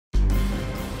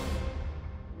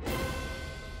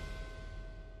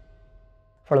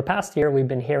For the past year, we've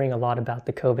been hearing a lot about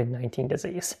the COVID-19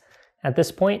 disease. At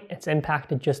this point, it's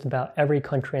impacted just about every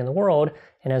country in the world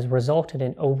and has resulted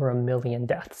in over 1 million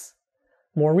deaths.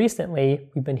 More recently,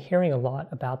 we've been hearing a lot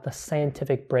about the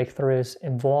scientific breakthroughs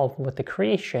involved with the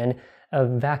creation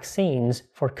of vaccines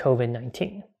for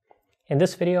COVID-19. In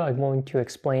this video, I'm going to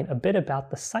explain a bit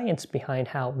about the science behind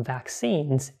how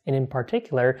vaccines, and in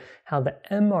particular, how the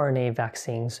mRNA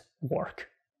vaccines work.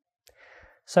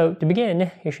 So to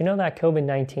begin, you should know that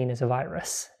COVID-19 is a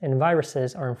virus, and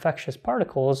viruses are infectious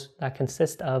particles that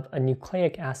consist of a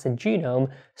nucleic acid genome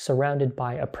surrounded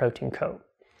by a protein coat.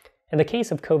 In the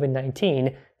case of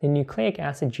COVID-19, the nucleic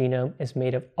acid genome is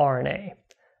made of RNA.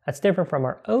 That's different from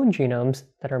our own genomes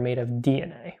that are made of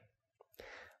DNA.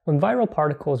 When viral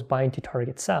particles bind to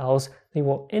target cells, they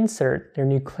will insert their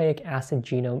nucleic acid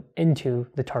genome into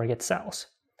the target cells.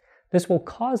 This will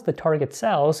cause the target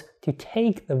cells to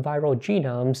take the viral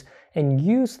genomes and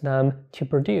use them to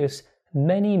produce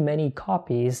many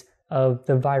copies of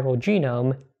the viral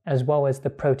genome as well as the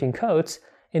protein coats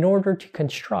in order to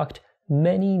construct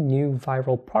many new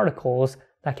viral particles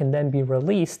that can then be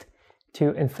released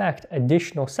to infect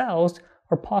additional cells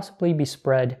or possibly be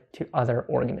spread to other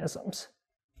organisms.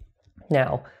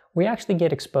 Now, we actually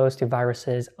get exposed to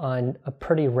viruses on a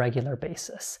pretty regular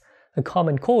basis. The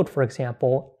common cold, for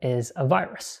example, is a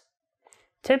virus.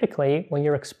 Typically, when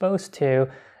you're exposed to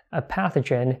a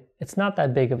pathogen, it's not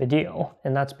that big of a deal,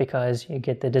 and that's because you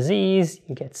get the disease,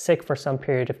 you get sick for some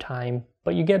period of time,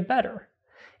 but you get better.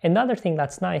 Another thing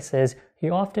that's nice is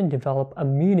you often develop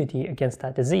immunity against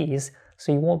that disease,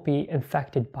 so you won't be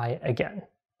infected by it again.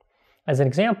 As an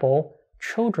example,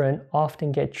 children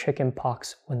often get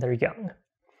chickenpox when they're young.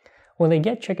 When they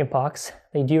get chickenpox,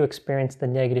 they do experience the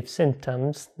negative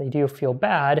symptoms, they do feel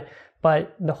bad,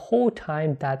 but the whole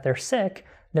time that they're sick,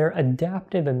 their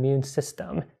adaptive immune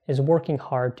system is working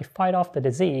hard to fight off the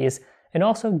disease and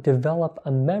also develop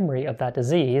a memory of that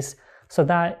disease so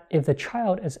that if the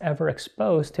child is ever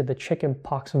exposed to the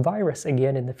chickenpox virus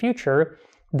again in the future,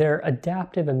 their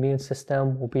adaptive immune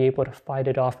system will be able to fight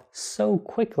it off so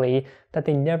quickly that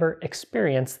they never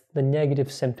experience the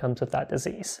negative symptoms of that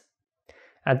disease.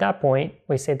 At that point,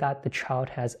 we say that the child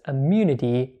has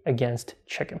immunity against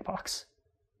chickenpox.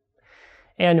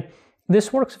 And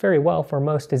this works very well for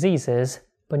most diseases,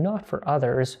 but not for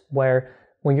others, where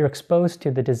when you're exposed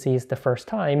to the disease the first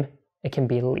time, it can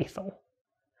be lethal.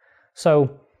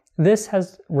 So this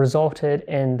has resulted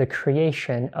in the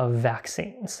creation of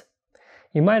vaccines.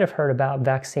 You might have heard about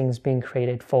vaccines being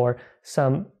created for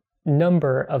some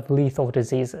number of lethal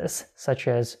diseases, such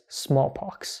as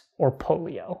smallpox or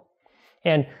polio.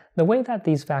 And the way that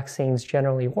these vaccines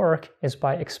generally work is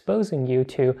by exposing you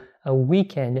to a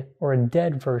weakened or a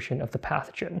dead version of the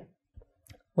pathogen.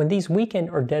 When these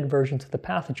weakened or dead versions of the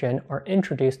pathogen are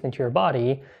introduced into your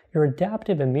body, your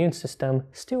adaptive immune system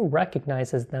still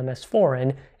recognizes them as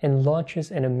foreign and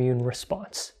launches an immune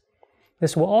response.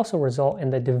 This will also result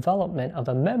in the development of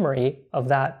a memory of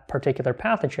that particular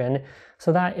pathogen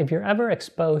so that if you're ever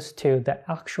exposed to the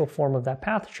actual form of that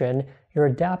pathogen, your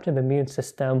adaptive immune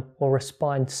system will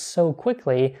respond so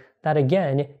quickly that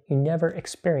again, you never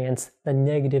experience the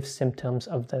negative symptoms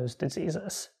of those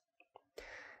diseases.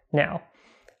 Now,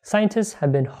 scientists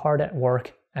have been hard at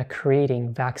work at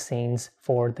creating vaccines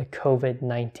for the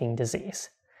COVID-19 disease.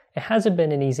 It hasn't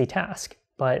been an easy task,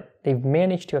 but they've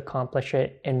managed to accomplish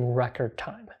it in record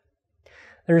time.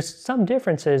 There's some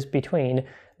differences between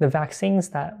the vaccines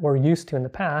that we're used to in the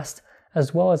past,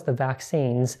 as well as the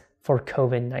vaccines for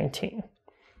COVID-19.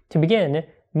 To begin,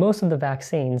 most of the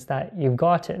vaccines that you've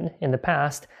gotten in the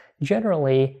past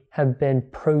generally have been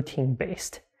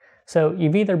protein-based. So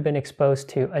you've either been exposed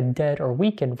to a dead or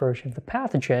weakened version of the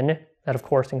pathogen, that of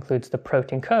course includes the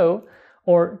protein coat,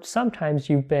 or sometimes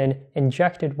you've been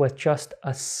injected with just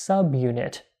a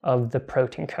subunit of the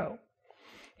protein coat.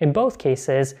 In both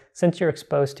cases, since you're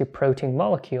exposed to protein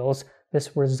molecules,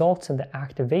 this results in the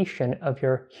activation of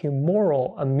your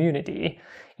humoral immunity,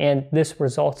 and this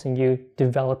results in you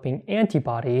developing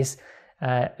antibodies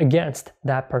against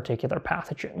that particular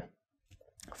pathogen.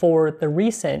 For the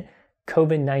recent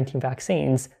COVID-19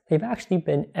 vaccines, they've actually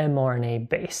been mRNA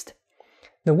based.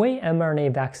 The way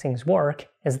mRNA vaccines work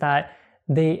is that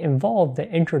they involve the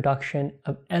introduction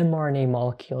of mRNA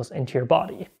molecules into your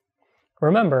body.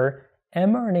 Remember,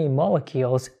 mRNA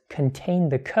molecules contain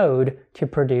the code to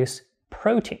produce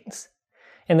proteins.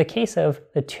 In the case of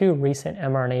the two recent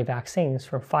mRNA vaccines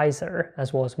from Pfizer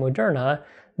as well as Moderna,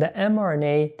 the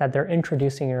mRNA that they're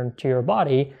introducing into your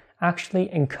body actually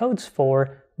encodes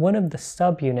for one of the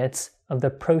subunits of the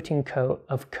protein coat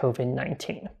of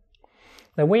COVID-19.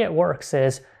 The way it works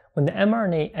is when the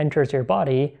mRNA enters your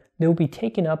body, they'll be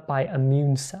taken up by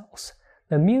immune cells.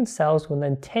 The immune cells will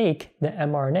then take the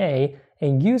mRNA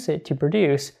and use it to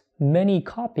produce many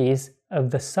copies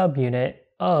of the subunit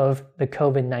of the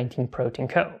COVID-19 protein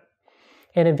code.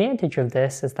 An advantage of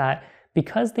this is that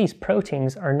because these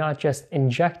proteins are not just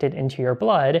injected into your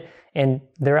blood and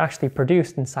they're actually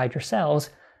produced inside your cells,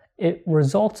 it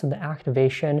results in the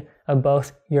activation of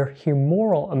both your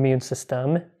humoral immune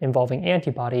system involving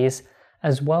antibodies,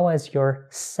 as well as your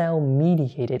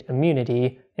cell-mediated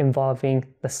immunity involving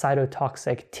the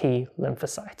cytotoxic T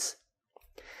lymphocytes.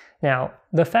 Now,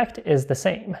 the effect is the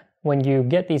same. When you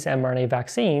get these mRNA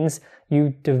vaccines, you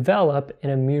develop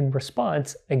an immune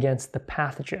response against the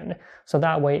pathogen. So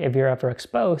that way, if you're ever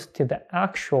exposed to the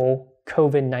actual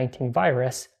COVID-19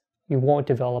 virus, you won't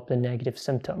develop the negative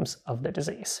symptoms of the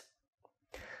disease.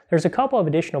 There's a couple of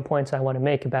additional points I want to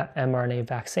make about mRNA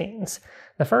vaccines.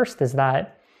 The first is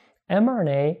that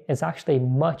mRNA is actually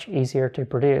much easier to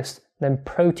produce than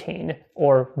protein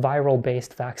or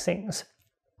viral-based vaccines.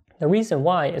 The reason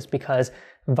why is because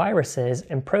viruses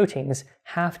and proteins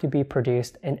have to be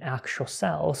produced in actual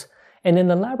cells, and in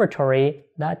the laboratory,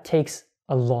 that takes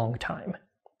a long time.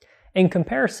 In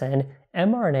comparison,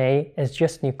 mRNA is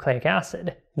just nucleic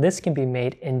acid. This can be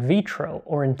made in vitro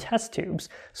or in test tubes,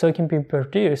 so it can be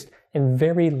produced in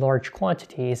very large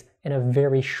quantities in a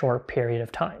very short period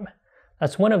of time.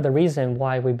 That's one of the reasons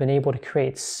why we've been able to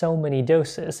create so many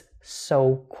doses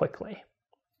so quickly.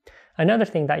 Another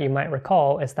thing that you might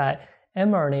recall is that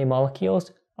mRNA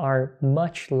molecules are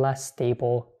much less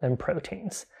stable than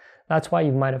proteins. That's why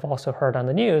you might have also heard on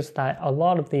the news that a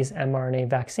lot of these mRNA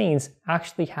vaccines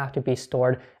actually have to be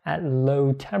stored at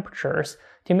low temperatures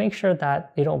to make sure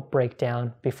that they don't break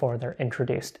down before they're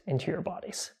introduced into your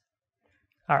bodies.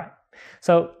 All right,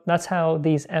 so that's how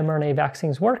these mRNA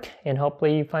vaccines work, and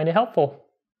hopefully you find it helpful.